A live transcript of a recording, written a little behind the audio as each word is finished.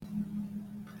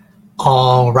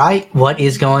All right, what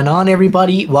is going on,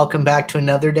 everybody? Welcome back to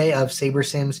another day of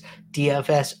SaberSim's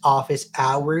DFS office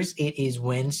hours. It is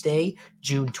Wednesday,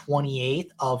 June 28th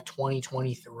of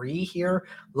 2023 here.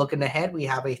 Looking ahead, we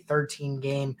have a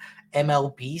 13-game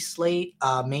MLB slate,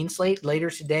 main slate later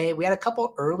today. We had a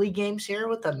couple early games here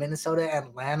with the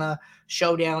Minnesota-Atlanta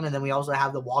showdown, and then we also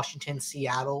have the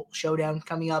Washington-Seattle showdown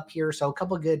coming up here. So a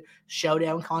couple good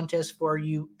showdown contests for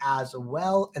you as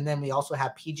well. And then we also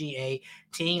have PGA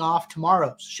teeing off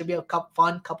tomorrow. So should be a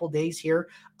fun couple days here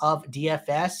of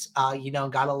DFS.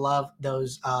 Gotta love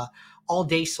those all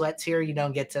day sweats here.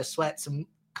 Get to sweat some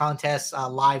contests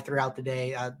live throughout the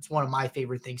day. It's one of my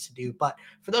favorite things to do. But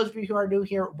for those of you who are new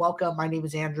here, welcome. My name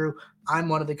is Andrew. I'm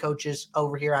one of the coaches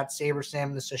over here at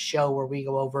SaberSim. This is a show where we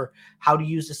go over how to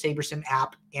use the SaberSim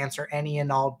app, answer any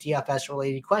and all DFS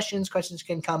related questions. Questions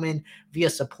can come in via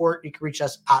support. You can reach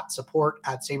us at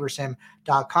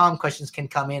support@sabersim.com. Questions can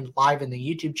come in live in the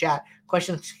YouTube chat.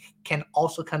 Questions can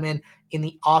also come in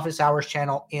the office hours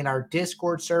channel in our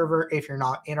Discord server. If you're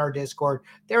not in our Discord,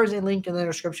 there is a link in the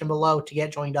description below to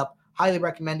get joined up. Highly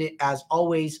recommend it. As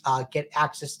always, get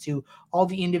access to all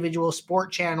the individual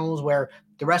sport channels where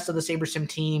the rest of the SaberSim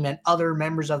team and other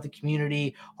members of the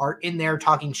community are in there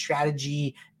talking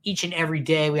strategy each and every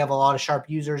day. We have a lot of sharp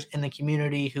users in the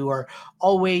community who are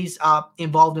always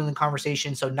involved in the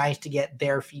conversation. So nice to get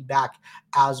their feedback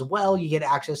as well. You get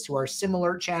access to our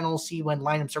similar channels, see when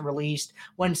lineups are released,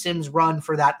 when sims run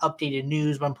for that updated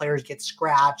news, when players get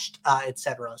scratched,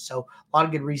 etc. So a lot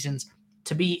of good reasons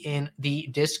to be in the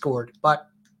Discord. But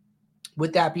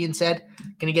with that being said,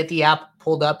 going to get the app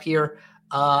pulled up here.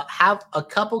 Have a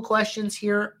couple questions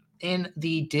here in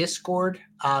the Discord.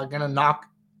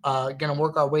 Gonna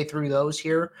work our way through those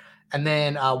here, and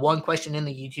then one question in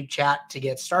the YouTube chat to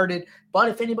get started. But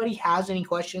if anybody has any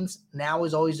questions, now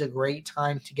is always a great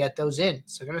time to get those in.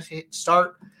 So I'm gonna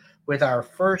start with our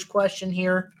first question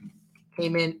here.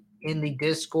 Came in the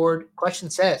Discord. Question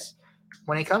says,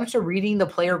 when it comes to reading the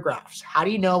player graphs, how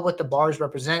do you know what the bars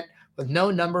represent with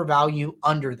no number value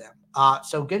under them?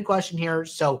 So good question here.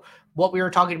 So what we were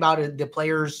talking about is the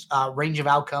players' range of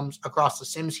outcomes across the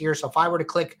sims here. So if I were to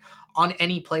click on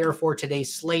any player for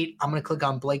today's slate, I'm going to click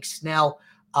on Blake Snell.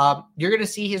 You're going to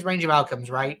see his range of outcomes,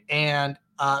 right? And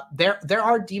there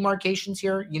are demarcations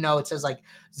here. It says like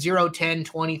 0, 10,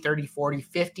 20, 30, 40,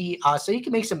 50. So you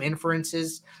can make some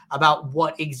inferences about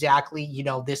what exactly,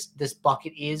 this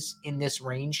bucket is in this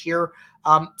range here.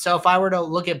 So if I were to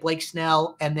look at Blake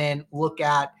Snell and then look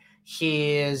at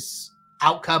his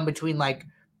outcome between like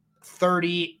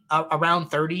 30, around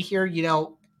 30 here,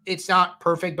 it's not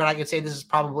perfect, but I could say this is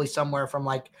probably somewhere from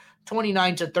like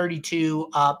 29 to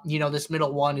 32. This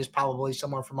middle one is probably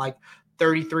somewhere from like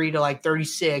 33 to like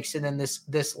 36. And then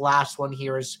this last one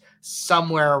here is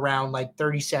somewhere around like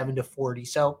 37 to 40.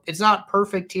 So it's not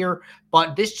perfect here,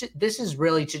 but this is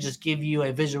really to just give you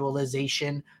a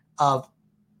visualization of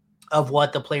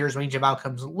what the player's range of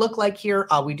outcomes look like here.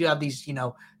 We do have these,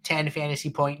 10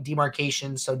 fantasy point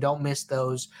demarcations, so don't miss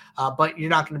those. But you're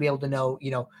not going to be able to know,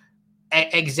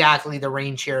 exactly the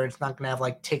range here. It's not going to have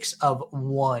like ticks of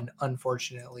 1,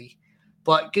 unfortunately.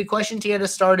 But good question to get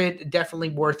us started. Definitely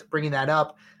worth bringing that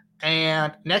up.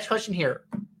 And next question here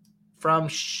from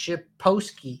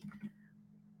Shiposky.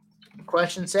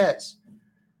 Question says,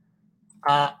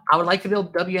 I would like to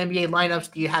build WNBA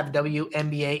lineups. Do you have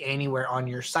WNBA anywhere on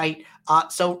your site?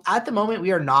 So at the moment,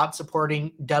 we are not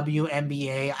supporting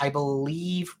WNBA. I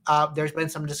believe there's been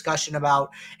some discussion about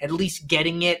at least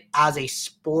getting it as a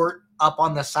sport up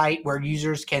on the site where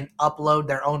users can upload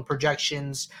their own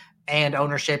projections and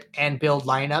ownership and build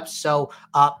lineups. So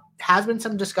has been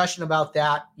some discussion about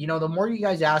that. The more you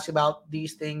guys ask about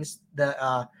these things,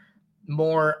 the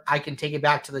more I can take it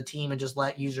back to the team and just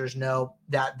let users know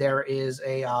that there is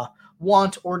a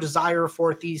want or desire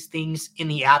for these things in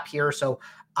the app here. So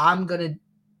I'm going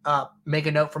to make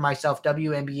a note for myself,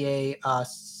 WNBA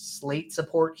slate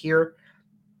support here.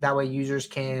 That way users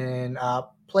can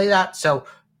play that. So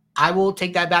I will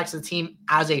take that back to the team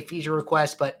as a feature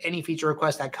request, but any feature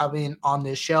requests that come in on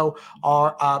this show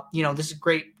are, this is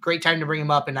great time to bring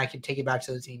them up and I can take it back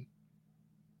to the team.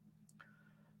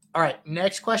 All right,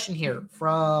 next question here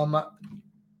from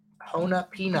Hona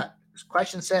Peanut. This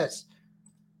question says,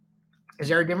 is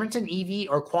there a difference in EV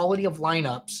or quality of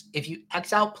lineups if you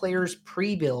X out players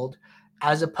pre-build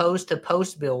as opposed to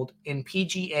post-build in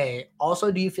PGA? Also,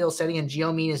 do you feel setting a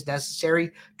geo-mean is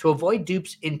necessary to avoid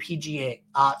dupes in PGA?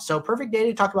 So perfect day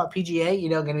to talk about PGA.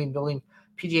 Going to be building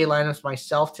PGA lineups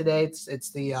myself today.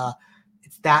 It's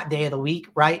that day of the week,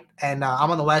 right? And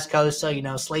I'm on the West Coast,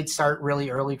 so, slates start really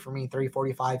early for me,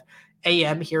 3:45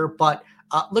 a.m. here. But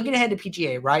looking ahead to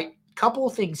PGA, right? couple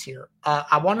of things here.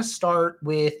 I want to start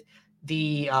with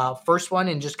the first one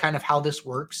and just kind of how this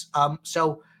works.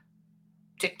 So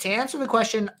to answer the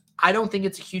question, I don't think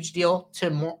it's a huge deal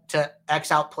to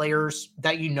X out players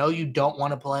that you don't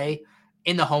want to play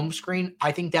in the home screen.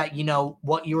 I think that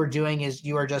what you are doing is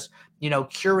you are just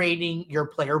curating your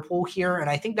player pool here,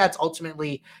 and I think that's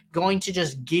ultimately going to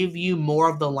just give you more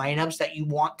of the lineups that you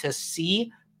want to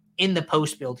see in the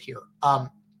post build here.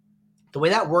 The way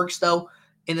that works though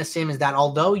in the sim is that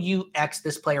although you X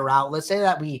this player out, let's say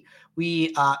that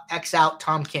we X out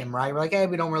Tom Kim, right? We're like, hey,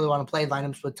 we don't really want to play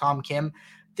lineups with Tom Kim.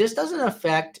 This doesn't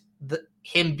affect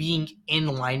him being in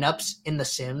lineups in the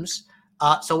sims.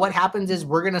 So what happens is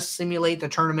we're going to simulate the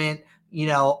tournament,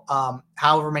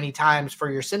 however many times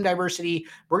for your sim diversity.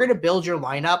 We're going to build your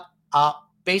lineup.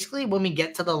 Basically, when we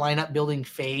get to the lineup building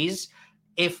phase,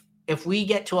 if we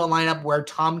get to a lineup where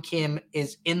Tom Kim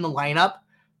is in the lineup,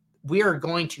 we are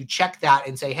going to check that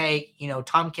and say, hey,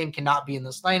 Tom Kim cannot be in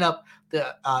this lineup.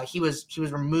 He was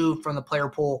removed from the player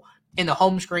pool in the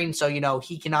home screen, so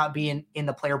he cannot be in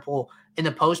the player pool in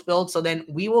the post build. So then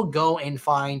we will go and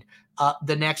find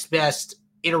the next best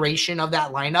iteration of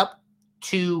that lineup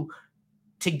to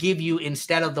give you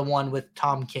instead of the one with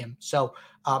Tom Kim. So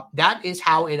that is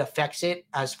how it affects it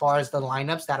as far as the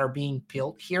lineups that are being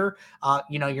built here.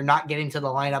 You're not getting to the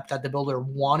lineup that the builder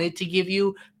wanted to give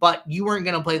you, but you weren't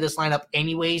going to play this lineup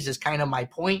anyways, is kind of my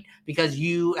point, because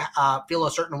you feel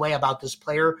a certain way about this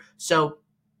player. So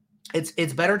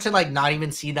it's better to not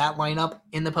even see that lineup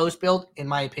in the post build, in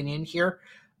my opinion here.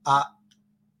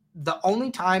 The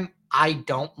only time I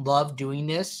don't love doing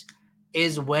this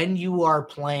is when you are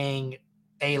playing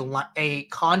a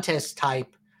contest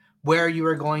type where you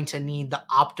are going to need the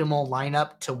optimal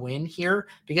lineup to win here,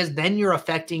 because then you're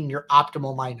affecting your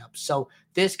optimal lineup. So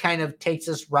this kind of takes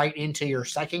us right into your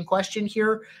second question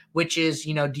here, which is,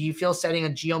 do you feel setting a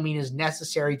geomean is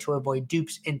necessary to avoid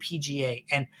dupes in PGA?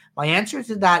 And my answer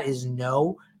to that is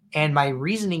no. And my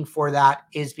reasoning for that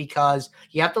is because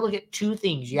you have to look at two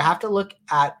things. You have to look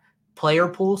at player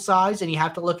pool size, and you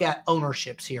have to look at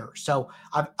ownerships here. So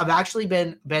I've actually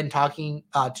been talking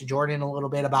to Jordan a little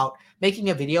bit about making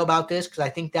a video about this, because I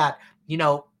think that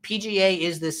PGA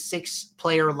is this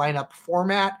 6-player lineup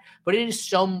format, but it is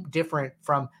so different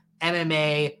from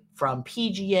MMA, from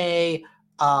PGA,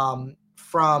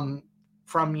 from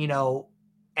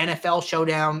NFL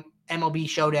Showdown, MLB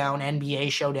Showdown,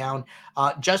 NBA Showdown,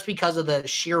 just because of the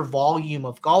sheer volume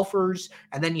of golfers.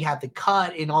 And then you have the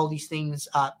cut and all these things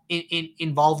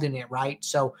involved in it, right?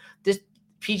 So this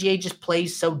PGA just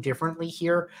plays so differently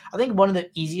here. I think one of the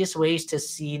easiest ways to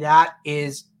see that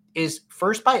is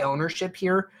first by ownership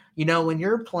here. When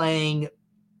you're playing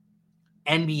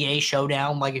NBA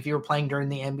Showdown, like if you were playing during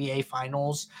the NBA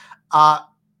Finals,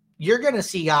 you're going to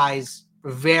see guys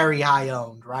very high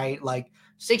owned, right? Like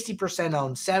 60%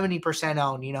 owned, 70%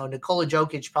 owned. Nikola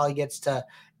Jokic probably gets to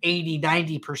 80,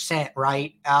 90%,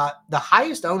 right? The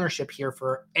highest ownership here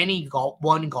for any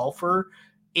one golfer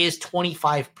is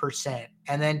 25%.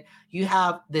 And then you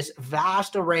have this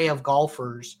vast array of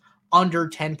golfers under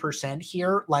 10%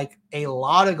 here, like a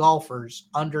lot of golfers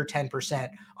under 10%,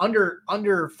 under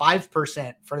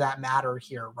 5% for that matter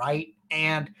here, right?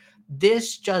 And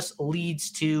this just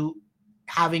leads to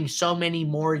having so many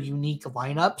more unique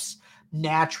lineups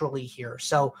naturally here.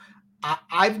 So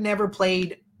I've never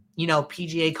played,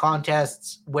 PGA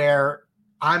contests where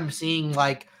I'm seeing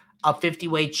like a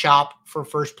 50-way chop for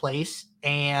first place.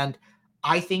 And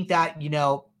I think that,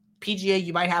 PGA,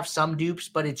 you might have some dupes,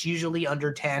 but it's usually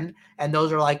under 10. And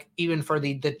those are like even for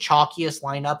the chalkiest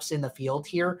lineups in the field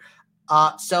here.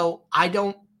 So I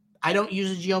don't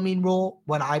use a geomean rule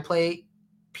when I play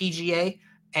PGA,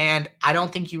 and I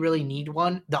don't think you really need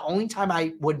one. The only time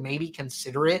I would maybe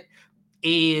consider it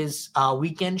is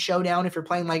Weekend Showdown if you're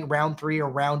playing like round 3 or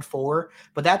round 4,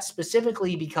 but that's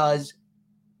specifically because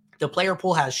the player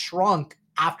pool has shrunk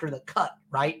after the cut,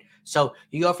 right? So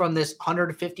you go from this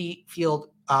 150 field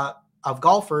of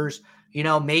golfers,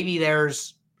 maybe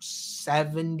there's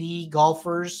 70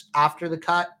 golfers after the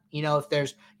cut. If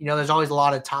there's always a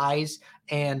lot of ties,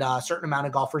 and a certain amount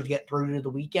of golfers get through to the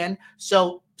weekend.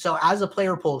 So as the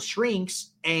player pool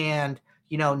shrinks, and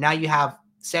now you have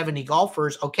 70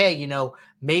 golfers, okay,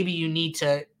 maybe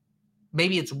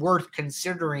it's worth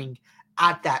considering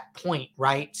at that point,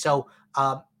 right? So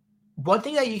one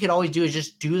thing that you could always do is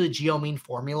just do the geomean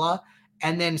formula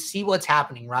and then see what's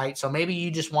happening, right? So maybe you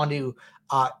just want to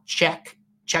check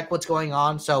what's going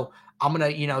on. So I'm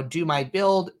going to, do my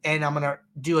build, and I'm going to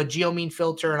do a geomean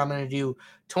filter, and I'm going to do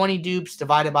 20 dupes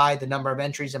divided by the number of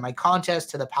entries in my contest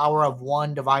to the power of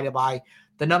 1 divided by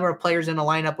the number of players in the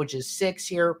lineup, which is 6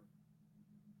 here.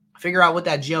 figure out what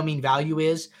that geo mean value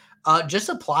is, just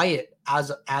apply it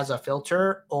as a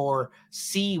filter or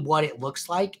see what it looks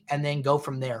like and then go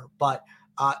from there. But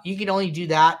you can only do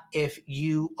that if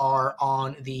you are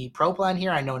on the pro plan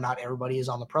here. I know not everybody is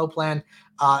on the pro plan.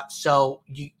 So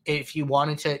if you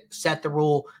wanted to set the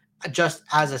rule just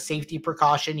as a safety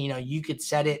precaution, you could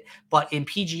set it. But in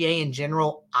PGA in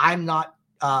general, I'm not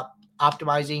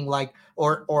optimizing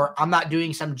or I'm not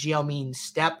doing some geo mean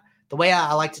step. The way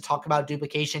I like to talk about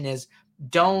duplication is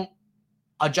don't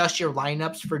adjust your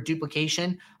lineups for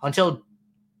duplication until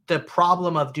the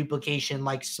problem of duplication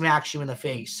smacks you in the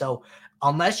face. So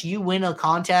unless you win a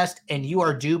contest and you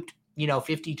are duped,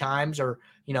 50 times or,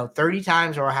 30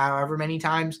 times or however many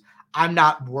times, I'm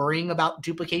not worrying about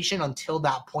duplication until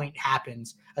that point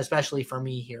happens, especially for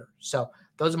me here. So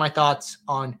those are my thoughts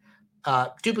on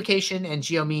duplication and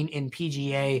geo mean in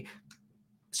PGA.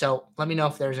 So let me know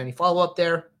if there's any follow-up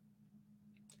there.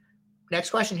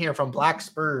 Next question here from Black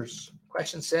Spurs.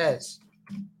 Question says,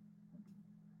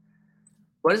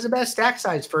 what is the best stack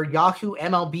size for Yahoo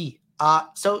MLB?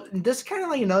 So this is kind of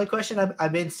like another question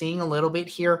I've been seeing a little bit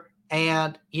here.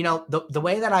 And, the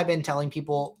way that I've been telling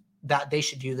people that they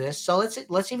should do this. So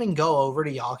let's even go over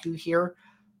to Yahoo here.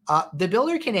 The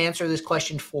builder can answer this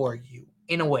question for you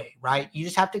in a way, right? You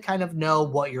just have to kind of know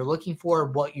what you're looking for,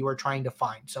 what you are trying to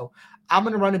find. So I'm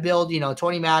going to run a build,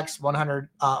 20 max, 100,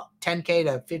 10K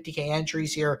to 50K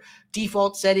entries here.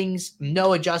 Default settings,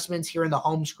 no adjustments here in the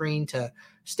home screen to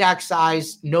stack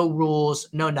size, no rules,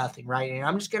 no nothing, right? And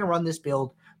I'm just going to run this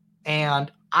build,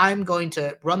 and I'm going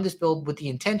to run this build with the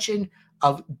intention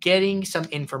of getting some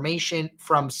information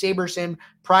from SaberSim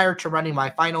prior to running my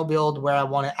final build where I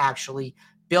want to actually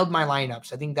build my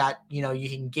lineups. I think that, you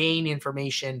can gain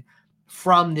information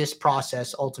from this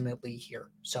process ultimately here.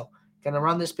 So going to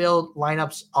run this build.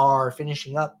 Lineups are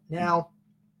finishing up now.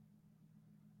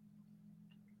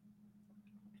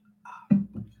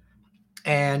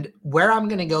 And where I'm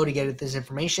going to go to get at this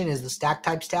information is the stack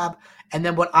types tab. And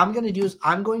then what I'm going to do is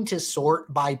I'm going to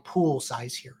sort by pool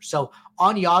size here. So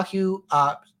on Yahoo,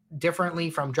 differently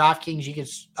from DraftKings, you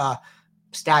can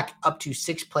stack up to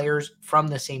 6 players from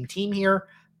the same team here.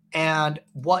 And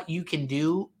what you can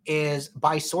do is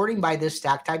by sorting by this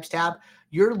stack types tab,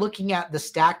 you're looking at the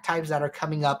stack types that are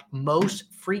coming up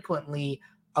most frequently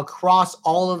across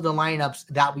all of the lineups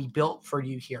that we built for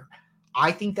you here.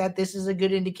 I think that this is a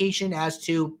good indication as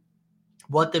to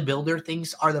what the builder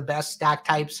thinks are the best stack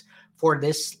types for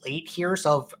this slate here.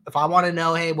 So if I want to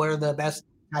know, hey, what are the best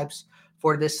types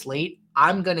for this slate,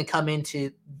 I'm going to come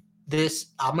into this.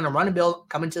 I'm going to run a build,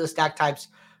 come into the stack types,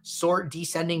 sort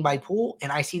descending by pool,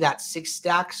 and I see that 6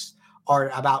 stacks are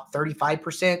about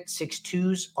 35%, 6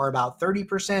 twos are about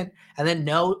 30%, and then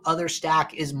no other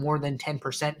stack is more than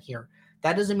 10% here.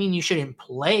 That doesn't mean you shouldn't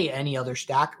play any other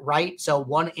stack, right? So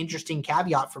one interesting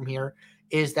caveat from here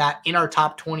is that in our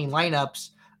top 20 lineups,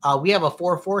 we have a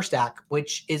 4-4 stack,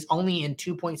 which is only in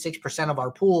 2.6% of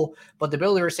our pool. But the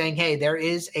builder is saying, hey, there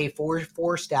is a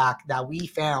 4-4 stack that we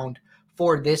found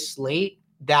for this slate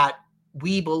that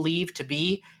we believe to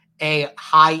be a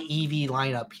high EV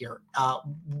lineup here,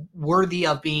 worthy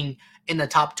of being in the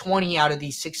top 20 out of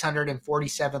these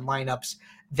 647 lineups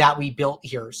that we built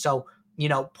here. So,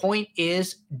 point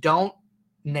is, don't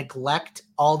neglect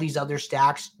all these other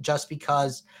stacks just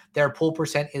because their pool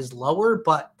percent is lower,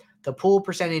 but the pool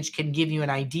percentage can give you an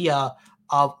idea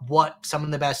of what some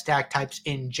of the best stack types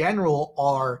in general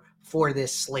are for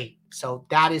this slate. So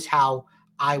that is how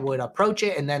I would approach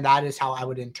it, and then that is how I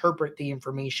would interpret the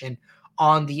information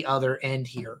on the other end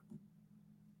here.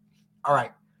 All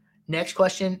right, next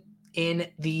question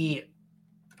in the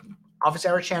office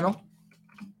hour channel.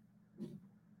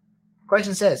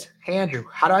 Question says, hey, Andrew,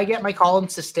 how do I get my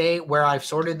columns to stay where I've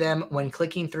sorted them when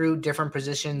clicking through different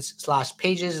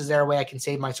positions/pages? Is there a way I can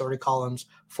save my sorted columns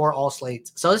for all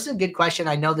slates? So this is a good question.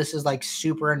 I know this is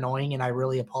super annoying, and I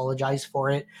really apologize for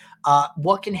it.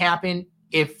 What can happen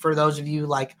if, for those of you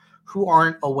who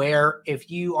aren't aware, if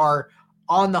you are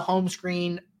on the home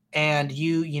screen and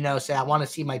you say, I want to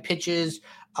see my pitches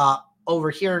over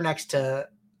here next to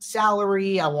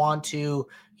salary. I want to,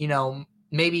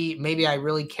 maybe I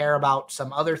really care about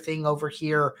some other thing over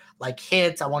here, like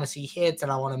hits. I want to see hits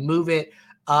and I want to move it.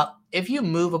 If you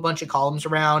move a bunch of columns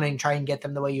around and try and get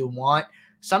them the way you want,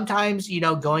 sometimes,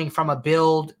 going from a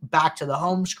build back to the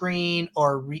home screen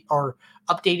or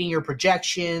updating your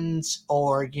projections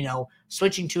or,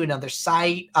 switching to another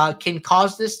site can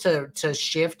cause this to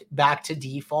shift back to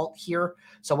default here.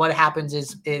 So what happens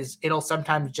is it'll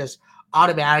sometimes just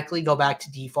automatically go back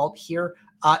to default here.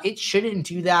 It shouldn't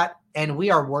do that. And we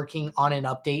are working on an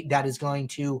update that is going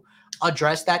to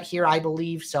addressed that here, I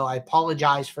believe. So I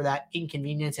apologize for that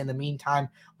inconvenience. In the meantime,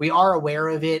 we are aware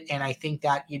of it. And I think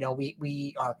that,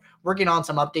 we are working on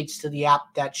some updates to the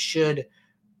app that should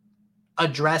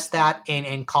address that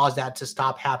and cause that to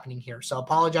stop happening here. So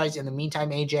apologize in the meantime,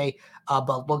 AJ,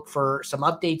 but look for some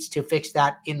updates to fix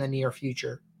that in the near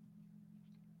future.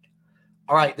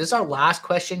 All right, this is our last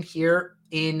question here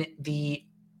in the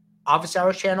Office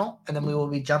Hours channel, and then we will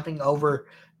be jumping over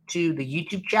to the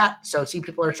YouTube chat. So see,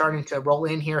 people are starting to roll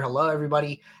in here. Hello,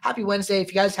 everybody. Happy Wednesday. If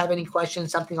you guys have any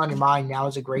questions, something on your mind, now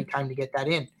is a great time to get that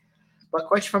in. But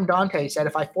question from Dante said,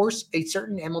 if I force a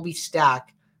certain MLB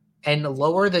stack and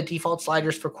lower the default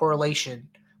sliders for correlation,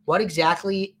 what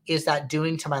exactly is that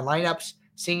doing to my lineups,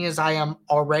 seeing as I am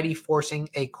already forcing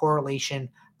a correlation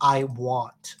I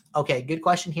want? Okay, good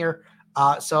question here.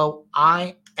 So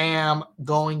I am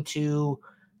going to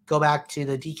go back to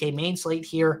the DK main slate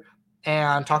here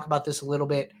and talk about this a little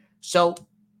bit. So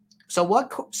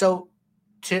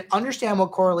to understand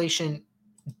what correlation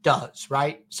does,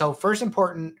 right? So first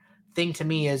important thing to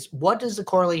me is, what does the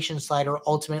correlation slider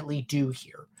ultimately do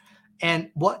here? And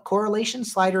what correlation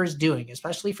slider is doing,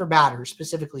 especially for batters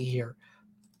specifically here,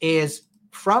 is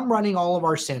from running all of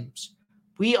our sims,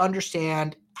 we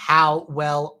understand how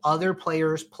well other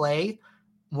players play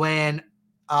when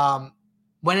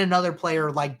another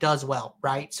player does well,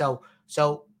 right? So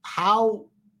how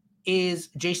is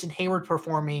Jason Hayward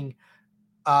performing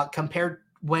compared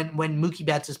when Mookie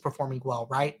Betts is performing well,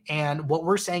 right? And what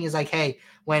we're saying is hey,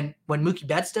 when Mookie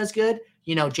Betts does good,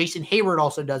 Jason Hayward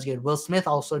also does good. Will Smith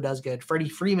also does good. Freddie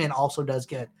Freeman also does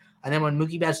good. And then when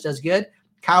Mookie Betts does good,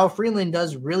 Kyle Freeland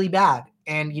does really bad.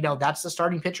 And, that's the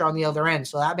starting pitcher on the other end.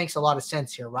 So that makes a lot of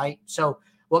sense here, right? So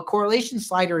what correlation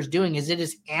slider is doing is it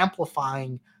is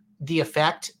amplifying the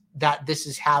effect that this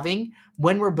is having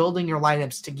when we're building your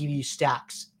lineups to give you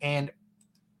stacks. And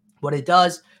what it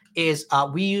does is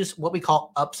we use what we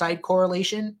call upside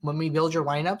correlation when we build your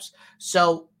lineups.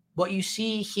 So what you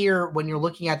see here when you're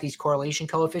looking at these correlation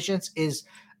coefficients is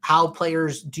how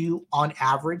players do on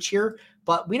average here,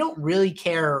 but we don't really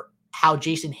care how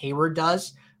Jason Hayward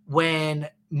does when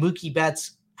Mookie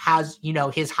Betts has,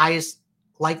 his highest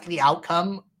likely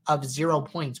outcome of 0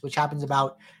 points, which happens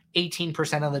about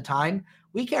 18% of the time.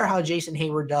 We care how Jason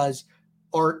Hayward does,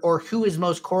 or who is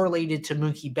most correlated to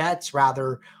Mookie Betts,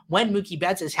 rather, when Mookie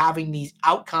Betts is having these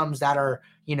outcomes that are,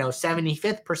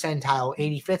 75th percentile,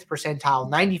 85th percentile,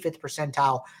 95th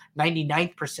percentile,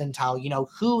 99th percentile,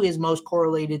 who is most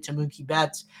correlated to Mookie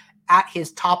Betts at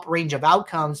his top range of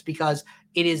outcomes, because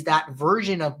it is that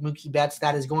version of Mookie Betts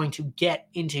that is going to get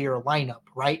into your lineup,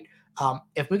 right?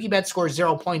 If Mookie Betts scores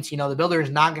 0 points, the builder is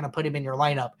not going to put him in your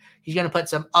lineup. He's going to put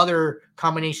some other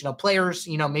combination of players,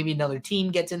 maybe another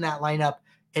team gets in that lineup,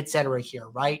 etc. here,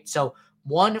 right? So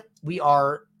one, we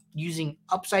are using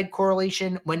upside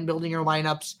correlation when building your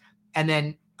lineups. And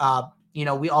then,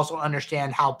 we also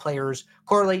understand how players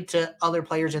correlate to other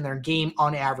players in their game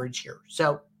on average here.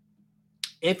 So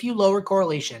if you lower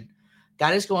correlation,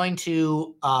 that is going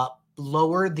to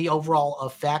lower the overall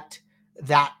effect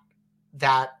that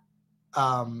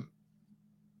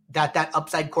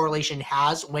upside correlation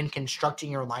has when constructing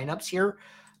your lineups here.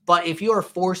 But if you are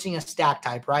forcing a stack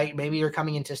type, right? Maybe you're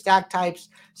coming into stack types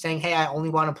saying, hey, I only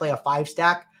want to play a 5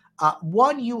 stack.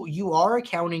 One, you are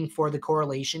accounting for the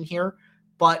correlation here,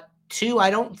 but two, I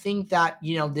don't think that,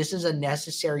 this is a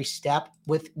necessary step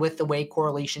with the way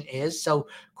correlation is. So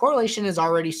correlation is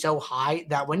already so high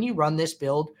that when you run this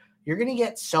build, you're going to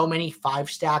get so many 5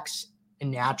 stacks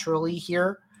naturally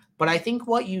here. But I think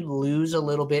what you lose a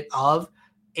little bit of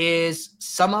is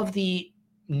some of the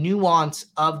nuance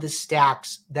of the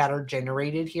stacks that are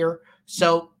generated here.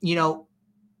 So,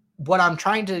 what I'm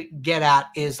trying to get at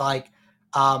is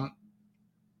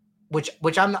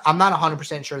which I'm not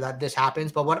 100% sure that this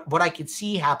happens, but what I could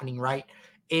see happening, right,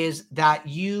 is that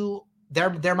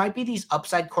there might be these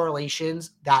upside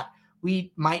correlations that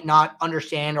we might not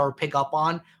understand or pick up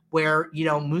on, where,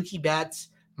 Mookie Betts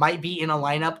might be in a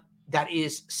lineup that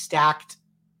is stacked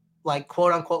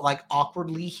quote unquote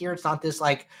awkwardly here. It's not this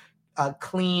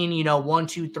clean, 1,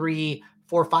 2, 3,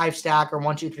 4, 5 stack or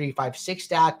 1, 2, 3, 5, 6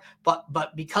 stack.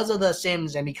 But because of the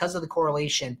sims and because of the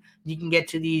correlation, you can get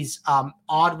to these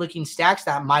odd looking stacks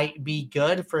that might be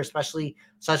good for especially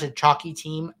such a chalky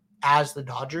team as the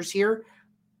Dodgers here.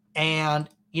 And,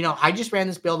 I just ran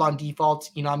this build on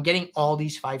defaults. I'm getting all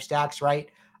these 5 stacks, right?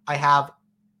 I have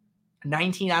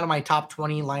 19 out of my top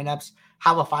 20 lineups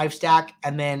have a 5 stack,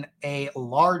 and then a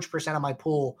large percent of my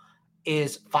pool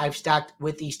is 5 stacked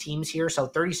with these teams here. So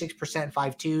 36%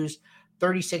 5-2s,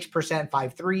 36%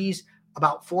 5-3s,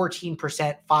 about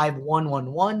 14%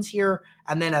 5-1-1-1s here,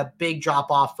 and then a big drop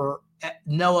off for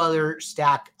no other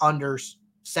stack under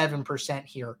 7%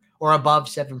 here or above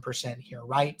 7% here,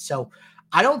 right? So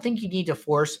I don't think you need to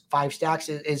force 5 stacks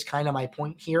is kind of my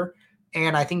point here.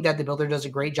 And I think that the builder does a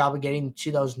great job of getting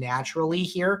to those naturally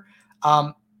here.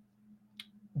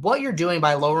 What you're doing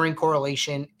by lowering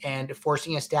correlation and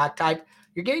forcing a stack type,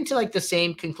 you're getting to like the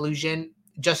same conclusion,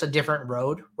 just a different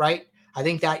road, right? I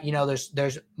think that,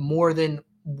 there's more than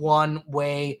one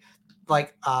way.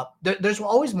 Like there's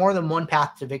always more than one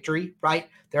path to victory, right?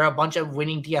 There are a bunch of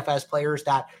winning DFS players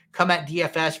that come at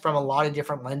DFS from a lot of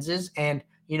different lenses, and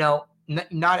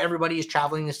not everybody is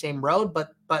traveling the same road,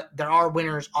 but there are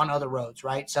winners on other roads,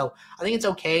 right? So I think it's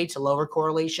okay to lower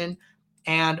correlation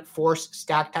and force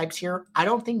stack types here. I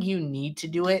don't think you need to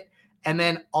do it. And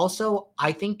then also,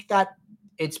 I think that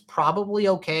it's probably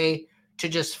okay to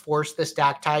just force the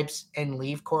stack types and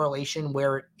leave correlation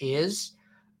where it is.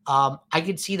 I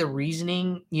could see the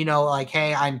reasoning, like,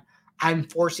 hey, I'm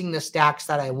forcing the stacks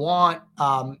that I want.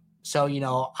 So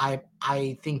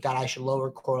I think that I should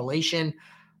lower correlation.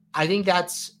 I think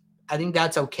that's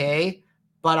okay,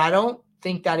 but I don't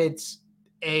think that it's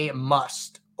a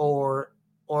must or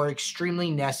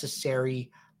extremely necessary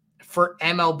for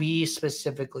MLB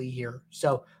specifically here.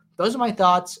 So those are my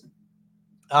thoughts.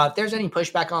 If there's any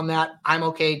pushback on that, I'm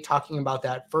okay talking about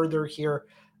that further here.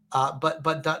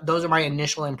 But those are my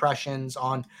initial impressions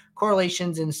on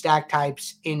correlations and stack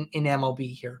types in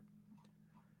MLB here.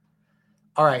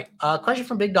 All right. Question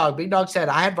from Big Dog. Big Dog said,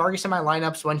 I had Vargas in my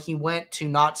lineups when he went to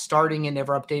not starting and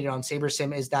never updated on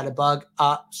SaberSim. Is that a bug?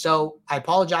 So I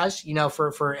apologize,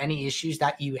 for any issues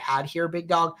that you had here, Big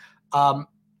Dog.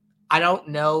 I don't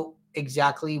know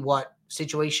exactly what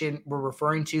situation we're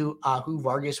referring to, who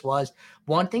Vargas was.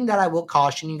 One thing that I will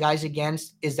caution you guys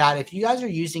against is that if you guys are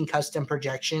using custom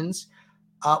projections,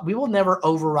 we will never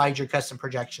override your custom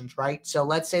projections, right? So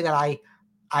let's say that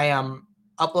I am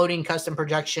uploading custom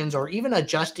projections or even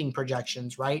adjusting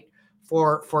projections, right?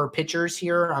 For pitchers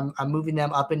here, I'm moving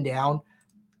them up and down.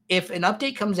 If an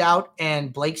update comes out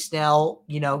and Blake Snell,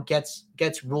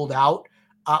 gets ruled out,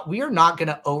 we are not going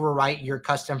to overwrite your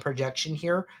custom projection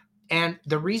here. And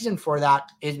the reason for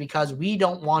that is because we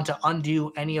don't want to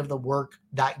undo any of the work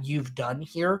that you've done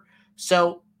here.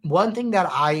 So one thing that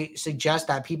I suggest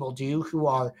that people do who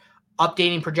are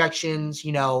updating projections,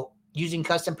 using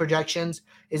custom projections,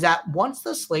 is that once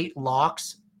the slate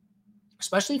locks,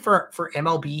 especially for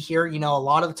MLB here, a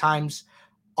lot of the times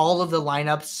all of the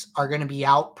lineups are going to be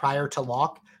out prior to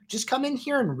lock. Just come in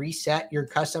here and reset your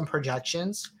custom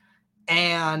projections.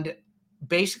 And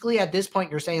basically at this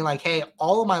point, you're saying like, hey,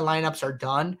 all of my lineups are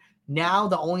done. Now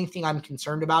the only thing I'm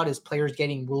concerned about is players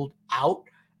getting ruled out.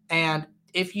 And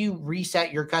if you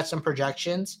reset your custom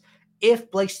projections,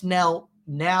 if Blake Snell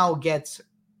now gets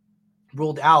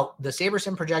ruled out, the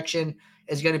SaberSim projection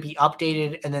is going to be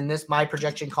updated, and then my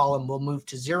projection column will move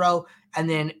to 0, and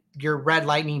then your red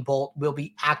lightning bolt will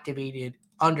be activated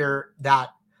under that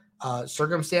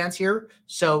circumstance here.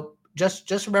 So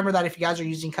just remember that if you guys are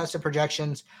using custom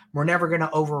projections, we're never going to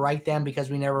overwrite them because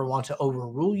we never want to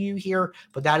overrule you here.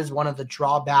 But that is one of the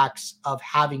drawbacks of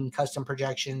having custom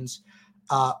projections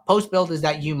post build, is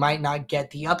that you might not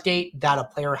get the update that a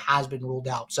player has been ruled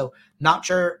out. So not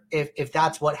sure if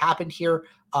that's what happened here.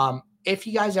 If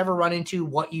you guys ever run into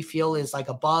what you feel is like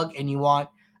a bug and you want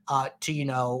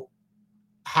to,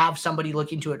 have somebody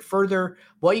look into it further,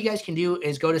 what you guys can do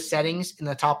is go to settings in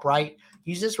the top right,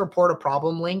 use this report a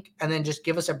problem link, and then just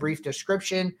give us a brief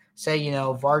description. Say,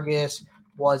 Vargas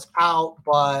was out,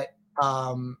 but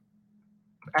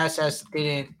SS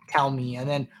didn't tell me. And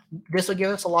then this will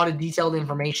give us a lot of detailed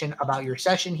information about your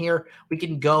session here. We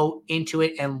can go into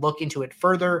it and look into it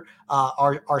further.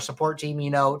 Our support team,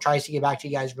 tries to get back to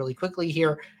you guys really quickly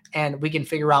here, and we can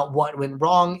figure out what went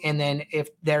wrong. And then if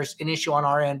there's an issue on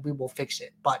our end, we will fix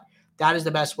it. But that is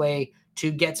the best way to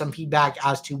get some feedback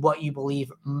as to what you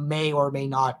believe may or may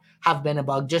not have been a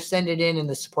bug. Just send it in and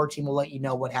the support team will let you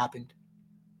know what happened.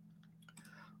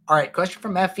 All right, question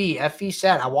from FE. FE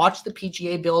said, I watched the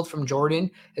PGA build from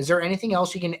Jordan. Is there anything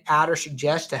else you can add or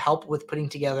suggest to help with putting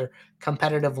together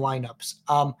competitive lineups?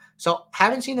 So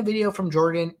haven't seen the video from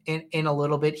Jordan in a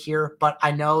little bit here, but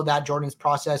I know that Jordan's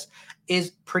process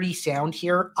is pretty sound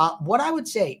here. What I would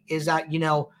say is that,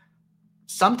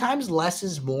 sometimes less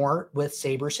is more with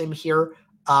SaberSim here.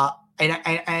 And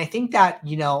I think that,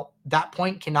 that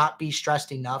point cannot be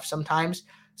stressed enough sometimes.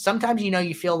 Sometimes,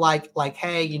 you feel like,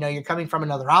 hey, you're coming from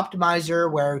another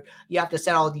optimizer where you have to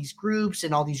set all these groups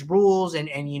and all these rules and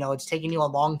it's taking you a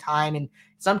long time. And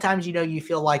sometimes, you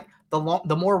feel like the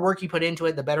more work you put into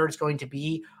it, the better it's going to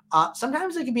be.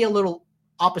 Sometimes it can be a little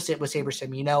opposite with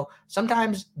SaberSim.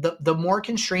 Sometimes the more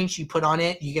constraints you put on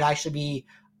it, you can actually be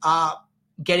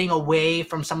getting away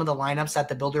from some of the lineups that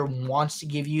the builder wants to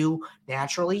give you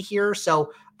naturally here.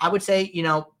 So I would say,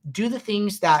 do the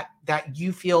things that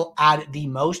you feel add the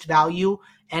most value,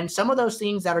 and some of those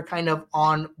things that are kind of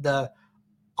on the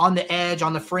edge,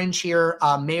 on the fringe here,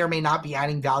 may or may not be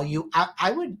adding value.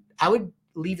 I would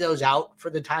leave those out for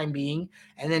the time being,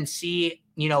 and then see,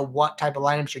 what type of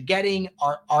lineups you're getting.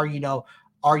 Are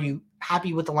you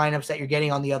happy with the lineups that you're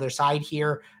getting on the other side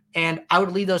here? And I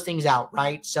would leave those things out,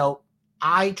 right? So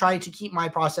I try to keep my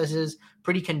processes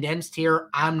pretty condensed here.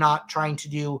 I'm not trying to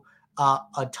do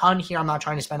a ton here. I'm not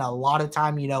trying to spend a lot of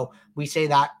time. We say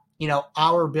that,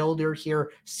 our builder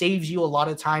here saves you a lot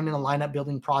of time in the lineup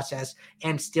building process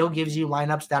and still gives you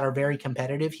lineups that are very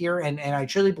competitive here. And I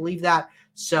truly believe that.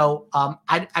 So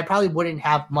I probably wouldn't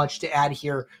have much to add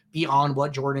here beyond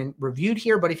what Jordan reviewed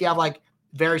here. But if you have like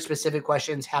very specific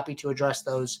questions, happy to address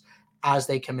those as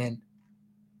they come in.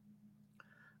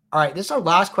 All right, this is our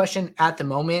last question at the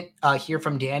moment here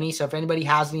from Danny. So if anybody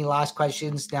has any last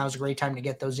questions, now is a great time to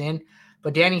get those in.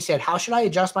 But Danny said, how should I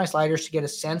adjust my sliders to get a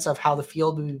sense of how the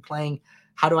field will be playing?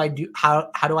 How do I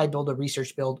build a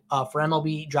research build for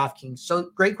MLB DraftKings? So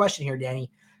great question here,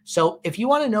 Danny. So if you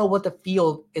want to know what the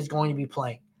field is going to be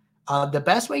playing, the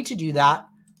best way to do that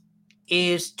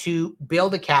is to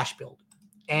build a cash build,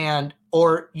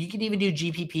 or you can even do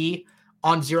GPP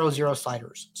on 0-0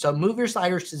 sliders. So move your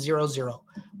sliders to 0-0.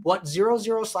 What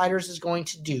 0-0 sliders is going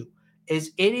to do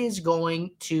is it is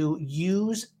going to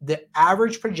use the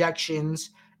average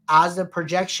projections as the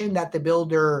projection that the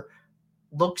builder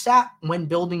looks at when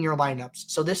building your lineups.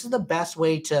 So this is the best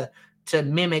way to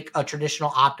mimic a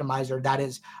traditional optimizer that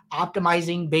is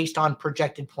optimizing based on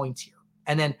projected points here.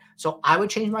 And then, so I would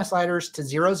change my sliders to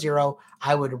 0-0.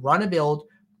 I would run a build.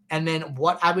 And then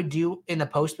what I would do in the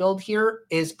post build here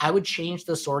is I would change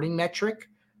the sorting metric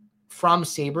from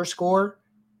Saber score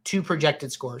to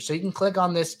projected score. So you can click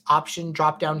on this option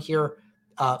drop down here.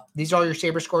 These are your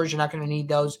Saber scores. You're not going to need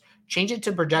those. Change it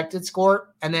to projected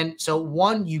score. And then, so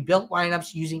 1, you built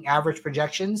lineups using average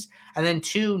projections. And then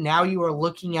 2, now you are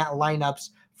looking at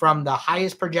lineups from the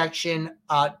highest projection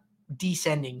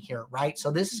descending here, right? So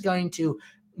this is going to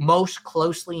most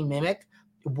closely mimic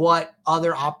what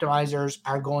other optimizers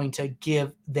are going to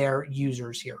give their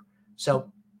users here.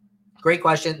 So great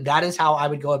question. That is how I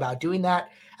would go about doing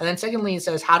that. And then secondly, it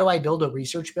says, how do I build a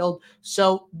research build?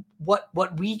 So what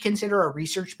we consider a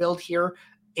research build here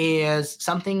is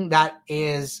something that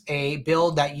is a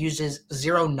build that uses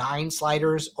 0-9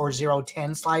 sliders or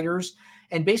 0-10 sliders.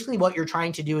 And basically what you're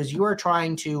trying to do is you are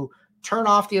trying to turn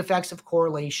off the effects of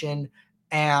correlation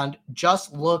and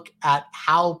just look at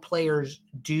how players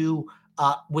do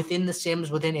within the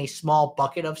sims, within a small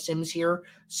bucket of sims here.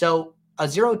 So a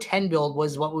 0-10 build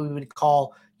was what we would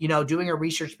call, doing a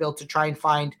research build to try and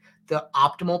find the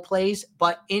optimal plays.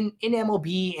 But in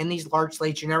MLB, in these large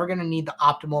slates, you're never going to need the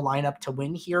optimal lineup to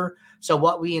win here. So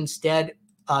what we instead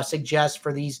suggest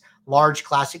for these large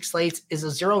classic slates is a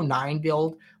 0-9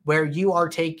 build, where you are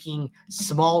taking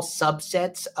small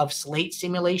subsets of slate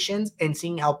simulations and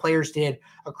seeing how players did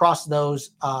across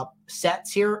those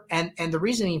sets here. And the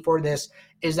reasoning for this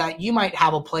is that you might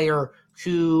have a player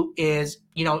who is,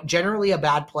 generally a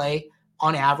bad play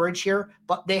on average here,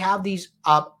 but they have these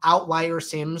outlier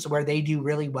sims where they do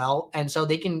really well. And so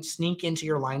they can sneak into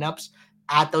your lineups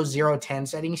at those 0-10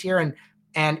 settings here.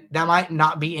 And that might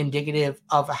not be indicative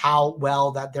of how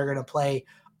well that they're going to play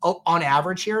on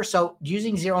average here. So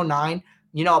using 0-9,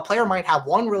 a player might have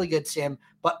one really good sim,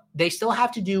 but they still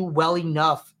have to do well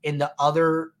enough in the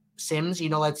other sims.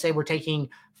 Let's say we're taking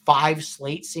 5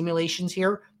 slate simulations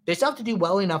here. They still have to do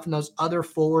well enough in those other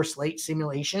 4 slate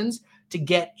simulations to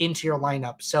get into your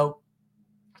lineup. So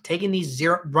taking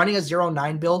running a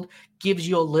 0-9 build gives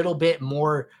you a little bit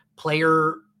more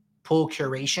player pool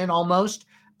curation almost,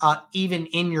 even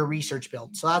in your research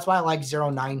build. So that's why I like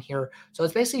 0-9 here. So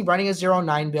it's basically running a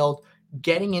 0-9 build,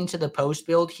 getting into the post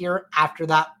build here after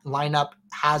that lineup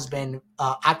has been,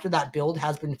 after that build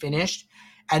has been finished,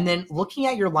 and then looking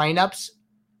at your lineups,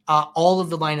 all of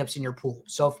the lineups in your pool.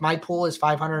 So if my pool is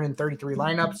 533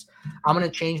 lineups, I'm going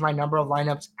to change my number of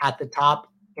lineups at the top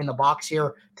in the box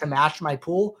here to match my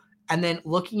pool. And then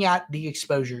looking at the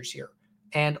exposures here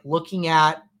and looking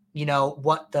at,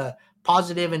 what the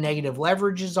positive and negative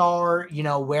leverages are,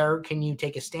 where can you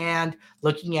take a stand,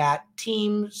 looking at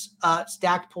teams,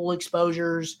 stacked pool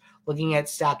exposures, looking at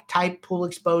stacked type pool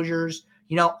exposures.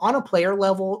 On a player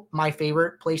level, my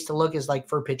favorite place to look is like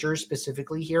for pitchers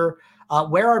specifically here.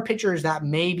 Where are pitchers that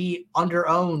may be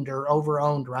under-owned or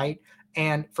over-owned, right?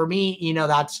 And for me,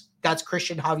 that's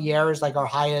Christian Javier is like our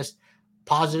highest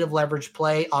positive leverage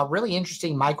play. Really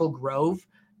interesting, Michael Grove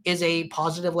is a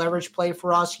positive leverage play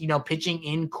for us. Pitching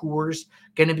in Coors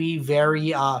going to be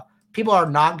very people are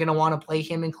not going to want to play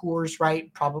him in Coors,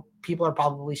 right? People are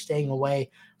probably staying away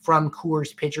from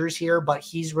Coors pitchers here, but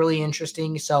he's really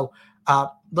interesting. So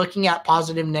looking at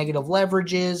positive, negative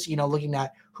leverages, looking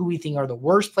at who we think are the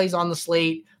worst plays on the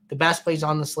slate, the best plays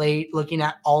on the slate, looking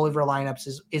at all of our lineups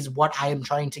is what I am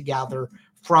trying to gather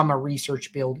from a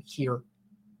research build here.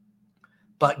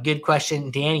 But good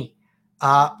question, Danny.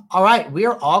 All right, we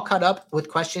are all caught up with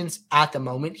questions at the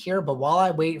moment here, but while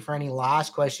I wait for any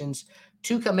last questions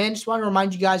to come in, just want to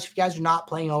remind you guys, if you guys are not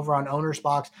playing over on Owner's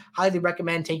Box, highly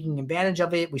recommend taking advantage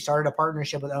of it. We started a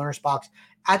partnership with Owner's Box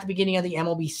at the beginning of the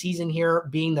MLB season here,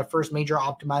 being the first major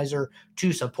optimizer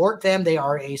to support them. They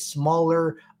are a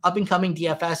smaller up-and-coming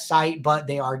DFS site, but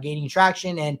they are gaining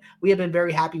traction, and we have been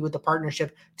very happy with the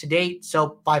partnership to date.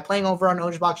 So by playing over on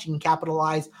Owner's Box, you can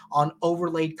capitalize on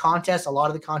overlaid contests. A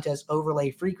lot of the contests overlay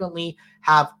frequently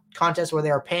have contests where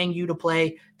they are paying you to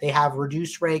play. They have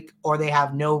reduced rake or they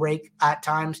have no rake at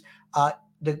times.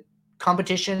 The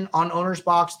competition on Owner's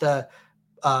Box, the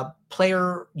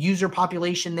player user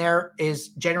population there is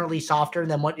generally softer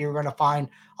than what you're going to find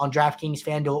on DraftKings,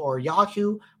 FanDuel, or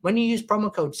Yahoo. When you use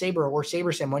promo code SABRE or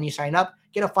SaberSim, when you sign up,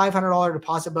 get a $500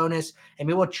 deposit bonus, and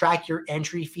we will track your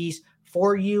entry fees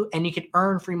for you, and you can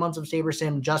earn free months of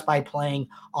SaberSim just by playing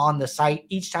on the site.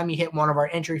 Each time you hit one of our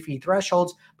entry fee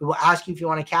thresholds, we will ask you if you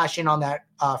want to cash in on that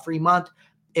free month.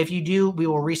 If you do, we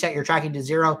will reset your tracking to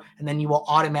 0, and then you will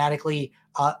automatically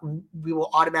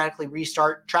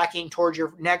restart tracking towards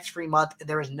your next free month.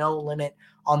 There is no limit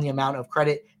on the amount of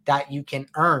credit that you can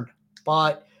earn.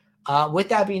 But with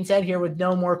that being said, here with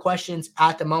no more questions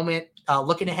at the moment,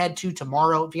 looking ahead to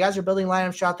tomorrow, if you guys are building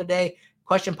lineups throughout the day,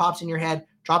 question pops in your head,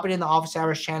 drop it in the Office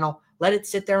Hours channel. Let it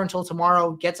sit there until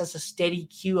tomorrow, gets us a steady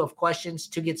queue of questions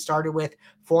to get started with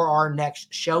for our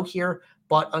next show here.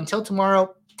 But until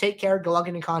tomorrow, take care. Good luck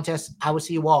in the contest. I will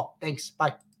see you all. Thanks.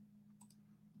 Bye.